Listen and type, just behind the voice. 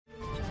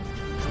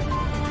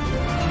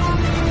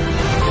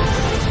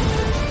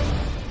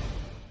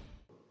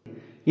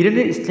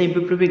ইরানের ইসলামী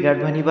বিপ্লবী গার্ড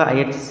বাহিনী বা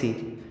আইআরজি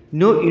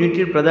নৌ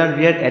ইউনিটের প্রধান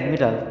রিয়ার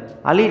অ্যাডমিরাল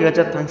আলী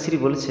রাজা থাংসিরি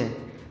বলেছে,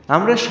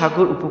 আমরা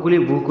সাগর উপকূলে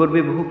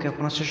ভূগর্ভে বহু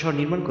ক্ষেপণাস্ত্র শহর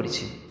নির্মাণ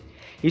করেছি।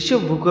 এসব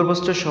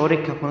ভূগর্ভস্থ শহরে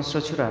ক্ষেপণাস্ত্র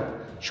ছোড়া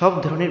সব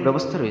ধরনের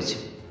ব্যবস্থা রয়েছে।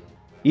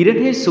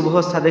 ইরানের সুবহ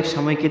সাদেক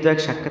সাময়িকীতে এক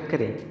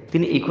সাক্ষাৎকারে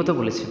তিনি এই কথা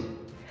বলেছেন।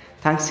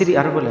 থাংসিরি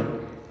আরও বলেন,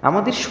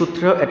 আমাদের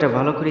সূত্ররাও এটা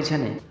ভালো করে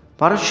জানে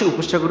পারস্য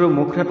উপসাগর ও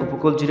মুখরান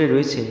উপকূল জুড়ে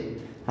রয়েছে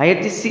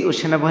আইআরজি ও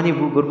সেনাবাহিনী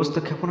ভূগর্ভস্থ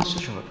ক্ষেপণাস্ত্র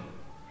শহর।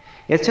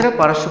 এছাড়া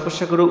পারস্য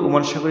উপসাগর ও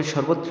ওমান সাগরের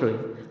সর্বত্রই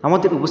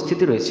আমাদের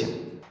উপস্থিতি রয়েছে।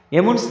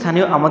 এমন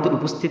স্থানেও আমাদের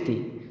উপস্থিতি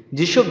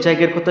যেসব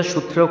জায়গার কথা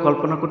শত্রুরাও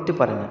কল্পনা করতে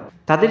পারে না,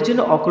 তাদের জন্য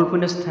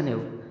অকল্পনীয় স্থানেও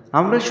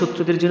আমরা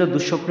শত্রুদের জন্য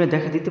দুঃস্বপ্নে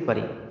দেখা দিতে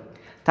পারি।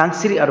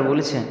 থাংসিরি আরও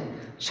বলেছেন,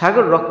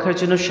 সাগর রক্ষার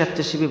জন্য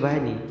স্বেচ্ছাসেবী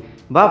বাহিনী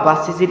বা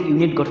বাসিজের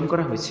ইউনিট গঠন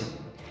করা হয়েছে।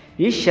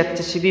 এই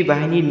স্বেচ্ছাসেবী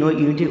বাহিনীর নৌ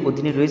ইউনিটের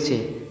অধীনে রয়েছে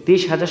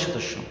 23,000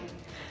 সদস্য।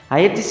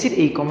 আইআরজিসির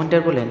এই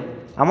কমান্ডার বলেন,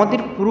 আমাদের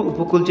পুরো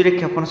উপকূল জুড়ে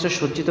ক্ষেপণাস্ত্র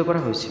সজ্জিত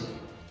করা হয়েছে।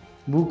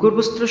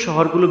 ভূগর্ভস্থ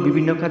শহরগুলো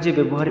বিভিন্ন কাজে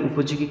ব্যবহারের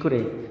উপযোগী করে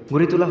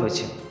গড়ে তোলা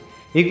হয়েছে।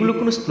 এগুলো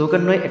কোনো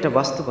স্লোগান নয়, এটা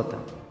বাস্তবতা।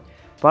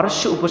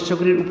 পারস্য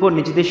উপসাগরের উপর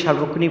নিজেদের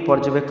সার্বক্ষণিক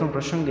পর্যবেক্ষণ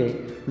প্রসঙ্গে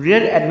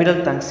রিয়ার অ্যাডমিরাল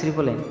থাংসিরি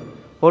বলেন,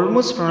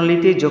 হরমুজ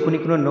প্রণালীতে যখনই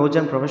কোনো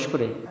নৌযান প্রবেশ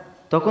করে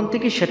তখন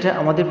থেকে সেটা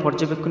আমাদের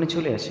পর্যবেক্ষণে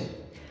চলে আসে।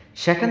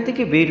 সেখান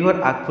থেকে বের হওয়ার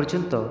আগ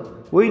পর্যন্ত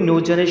ওই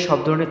নৌযানের সব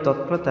ধরনের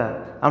তৎপরতা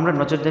আমরা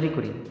নজরদারি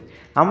করি।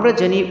 আমরা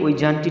জানি ওই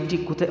যানটি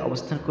ঠিক কোথায়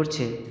অবস্থান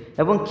করছে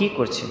এবং কী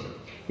করছে।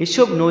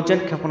 এসব নৌযান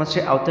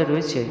ক্ষেপণাস্ত্রের আওতায়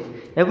রয়েছে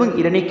এবং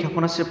ইরানি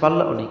ক্ষেপণাস্ত্রের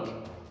পাল্লা অনেক।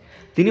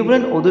 তিনি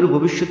বলেন, অদূর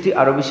ভবিষ্যতে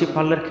আরও বেশি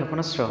পাল্লার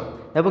ক্ষেপণাস্ত্র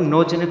এবং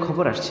নৌযানের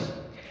খবর আসছে।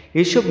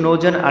 এইসব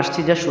নৌযান আসছে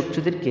যা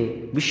শত্রুদেরকে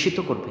বিস্মিত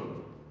করবে।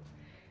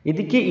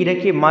 এদিকে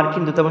ইরাকে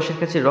মার্কিন দূতাবাসের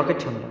কাছে রকেট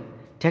হামলা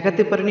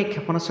ঠেকাতে পারেনি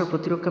ক্ষেপণাস্ত্র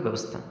প্রতিরক্ষা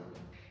ব্যবস্থা।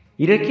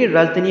 ইরাকের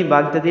রাজধানী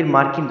বাগদাদের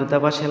মার্কিন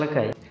দূতাবাস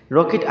এলাকায়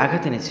রকেট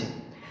আঘাত এনেছে।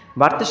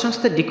 বার্তা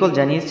সংস্থা ডিকল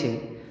জানিয়েছে,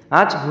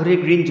 আজ ভোরে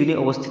গ্রিন জোনে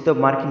অবস্থিত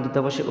মার্কিন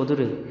দূতাবাসের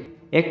অদূরে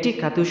একটি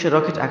কাতিউষা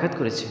রকেট আঘাত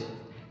করেছে,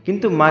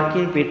 কিন্তু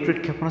মার্কিন পেট্রিয়ট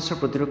ক্ষেপণাস্ত্র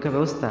প্রতিরক্ষা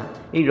ব্যবস্থা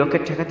এই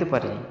রকেট ঠেকাতে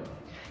পারেনি।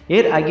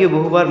 এর আগেও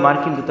বহুবার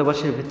মার্কিন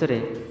দূতাবাসের ভেতরে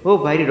ও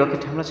বাইরে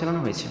রকেট হামলা চালানো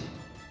হয়েছে।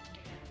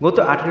 গত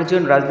 18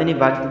 জন রাজধানী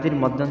বাগদাদের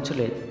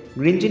মধ্যাঞ্চলে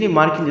গ্রিন জোনে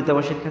মার্কিন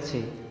দূতাবাসের কাছে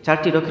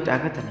 4টি রকেট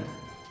আঘাত আনে।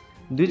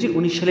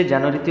 2019 সালে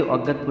জানুয়ারিতে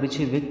অজ্ঞাত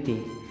পরিচয় ব্যক্তি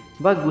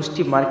বা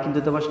গোষ্ঠী মার্কিন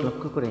দূতাবাস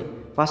লক্ষ্য করে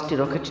 5টি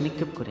রকেট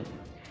নিক্ষেপ করে।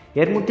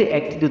 এর মধ্যে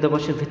একটি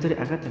দূতাবাসের ভেতরে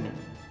আঘাত আনে।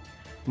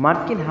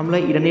 মার্কিন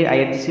হামলায় ইরানের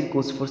আইআরজিসির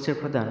কোচ ফোর্সের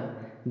প্রধান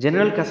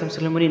জেনারেল কাসেম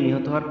সোলেমানি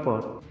নিহত হওয়ার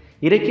পর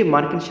ইরাকে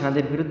মার্কিন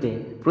সেনাদের বিরুদ্ধে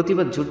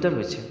প্রতিবাদ জোরদার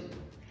হয়েছে।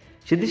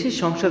 সেদেশের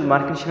সংসদ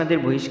মার্কিন সেনাদের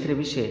বহিষ্কারের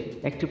বিষয়ে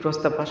একটি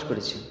প্রস্তাব পাশ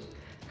করেছে।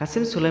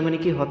 কাসেম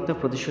সোলেমানিকে হত্যা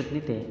প্রতিশোধ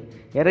নিতে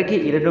এর আগে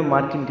ইরান ও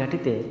মার্কিন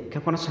ঘাঁটিতে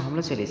ক্ষেপণাস্ত্র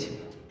হামলা চালিয়েছে।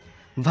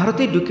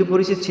 ভারতে ঢুকে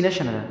পড়েছে চীনা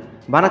সেনারা,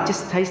 বানাচ্ছে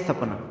স্থায়ী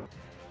স্থাপনা।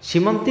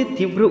 সীমান্তে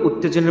তীব্র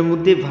উত্তেজনার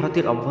মধ্যে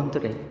ভারতের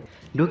অভ্যন্তরে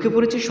ঢুকে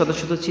পড়েছে শত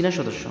শত চীনা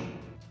সদস্য।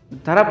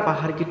 তারা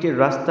পাহাড় কেটে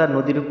রাস্তা,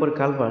 নদীর উপর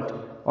কালভার্ট,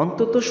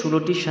 অন্তত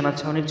 16টি সেনা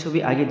ছাউনির ছবি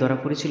আগে ধরা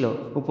পড়েছিল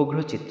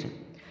উপগ্রহ চিত্রে।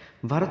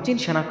 ভারত চীন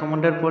সেনা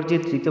কমান্ডার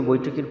পর্যায়ে তৃতীয়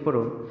বৈঠকের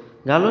পরও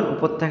গালওয়ান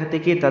উপত্যকা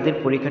থেকে তাদের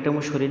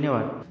পরিকাঠামো সরিয়ে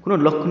নেওয়ার কোনো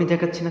লক্ষণই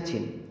দেখাচ্ছে না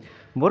চীন।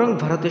 বরং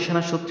ভারতীয়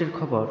সেনা সূত্রের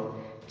খবর,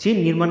 চীন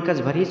নির্মাণ কাজ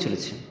বাড়িয়ে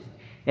চলেছে।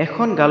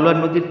 এখন গালওয়ান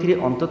নদীর তীরে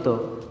অন্তত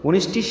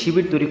 19টি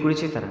শিবির তৈরি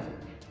করেছে তারা।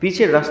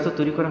 পিচের রাস্তা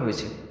তৈরি করা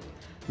হয়েছে।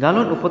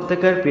 গালওয়ান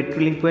উপত্যকার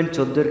পেট্রোলিং পয়েন্ট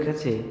 14-এর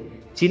কাছে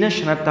চীনা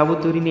সেনার তাঁবু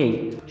তৈরি নিয়েই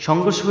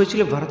সংঘর্ষ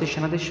হয়েছিল ভারতের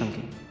সেনাদের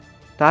সঙ্গে।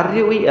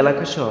 তারই ওই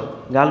এলাকাসহ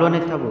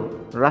গালওয়ানের তাঁবু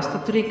রাস্তা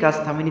তৈরির কাজ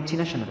থামেনি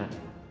চীনা সেনারা।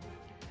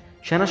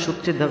 সেনা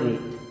সূত্রের দাবি,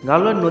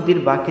 গালওয়ান নদীর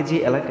বাঁকে যে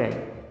এলাকায়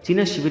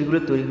চীনা শিবিরগুলো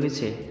তৈরি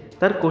হয়েছে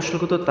তার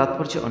কৌশলগত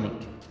তাৎপর্য অনেক।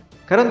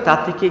 কারণ তা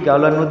থেকে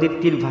গালওয়ান নদীর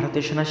তীর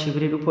ভারতীয় সেনা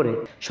শিবিরের উপরে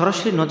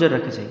সরাসরি নজর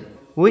রাখা যায়।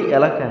 ওই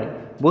এলাকায়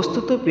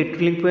বস্তুত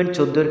পেট্রোলিং পয়েন্ট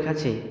 14-এর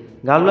কাছে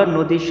গালওয়ান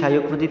নদী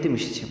সায়ক নদীতে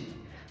মিশেছে।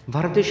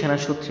 ভারতীয় সেনা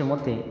সূত্রের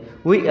মতে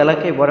ওই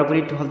এলাকায়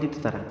বরাবরই টহল দিত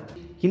তারা,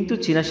 কিন্তু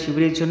চীনা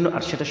শিবিরের জন্য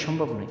আর সেটা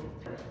সম্ভব নয়।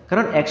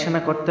 কারণ এক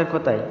সেনাকর্তার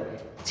কথায়,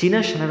 চীনা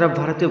সেনারা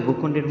ভারতীয়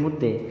ভূখণ্ডের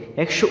মধ্যে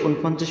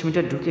 149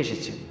 মিটার ঢুকে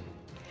এসেছে।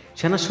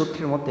 সেনা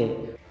সূত্রের মতে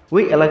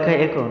ওই এলাকায়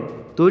এখন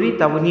তৈরি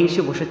তাঁবু নিয়ে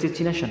এসে বসেছে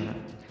চীনা সেনারা।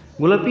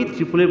 গোলাপি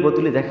ত্রিপলের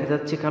বদলে দেখা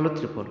যাচ্ছে কালো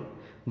ত্রিপল।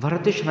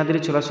 ভারতীয় সেনাদের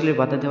চলাচলে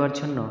বাধা দেওয়ার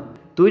জন্য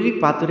তৈরি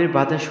পাথরের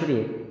বাধা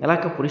সরিয়ে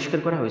এলাকা পরিষ্কার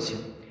করা হয়েছে।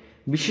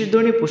 বিশেষ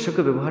ধরনের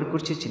পোশাকও ব্যবহার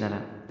করছে চীনারা।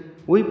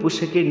 ওই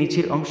পোশাকের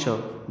নিচের অংশ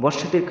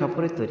বর্ষাতের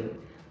কাপড়ের তৈরি,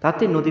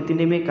 তাতে নদীতে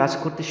নেমে কাজ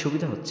করতে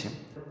সুবিধা হচ্ছে।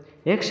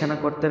 এক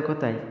সেনাকর্তার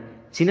কথায়,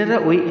 চীনারা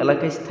ওই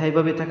এলাকায়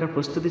স্থায়ীভাবে থাকার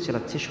প্রস্তুতি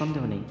চালাচ্ছে,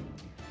 সন্দেহ নেই।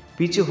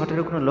 পিছু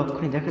হটারও কোনো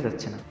লক্ষণই দেখা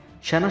যাচ্ছে না।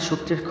 সেনা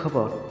সূত্রের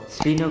খবর,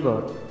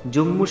 শ্রীনগর,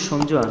 জম্মুর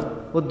সঞ্জওয়ান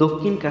ও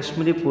দক্ষিণ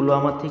কাশ্মীরের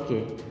পুলওয়ামা থেকে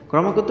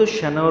ক্রমাগত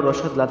সেনা ও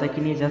রসদ লাদাখে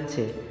নিয়ে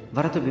যাচ্ছে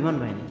ভারতীয় বিমান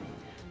বাহিনী।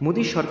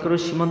 মোদী সরকারও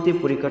সীমান্তের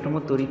পরিকাঠামো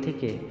তৈরি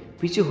থেকে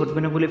পিছু হটবে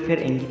না বলে ফের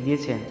ইঙ্গিত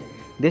দিয়েছেন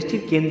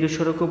দেশটির কেন্দ্রীয়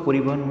সড়ক ও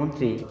পরিবহন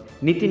মন্ত্রী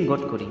নীতিন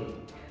গডকরি।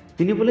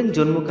 তিনি বলেন,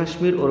 জম্মু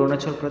কাশ্মীর,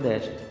 অরুণাচল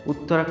প্রদেশ,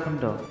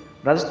 উত্তরাখণ্ড,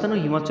 রাজস্থান ও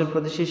হিমাচল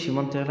প্রদেশের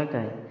সীমান্ত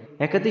এলাকায়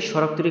একাধিক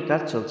সড়ক তৈরির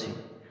কাজ চলছে।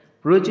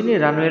 প্রয়োজনীয়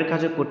রানওয়ের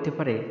কাজও করতে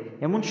পারে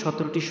এমন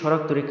 17টি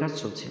সড়ক তৈরির কাজ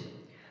চলছে।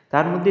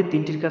 তার মধ্যে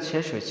 3টির কাজ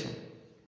শেষ হয়েছে।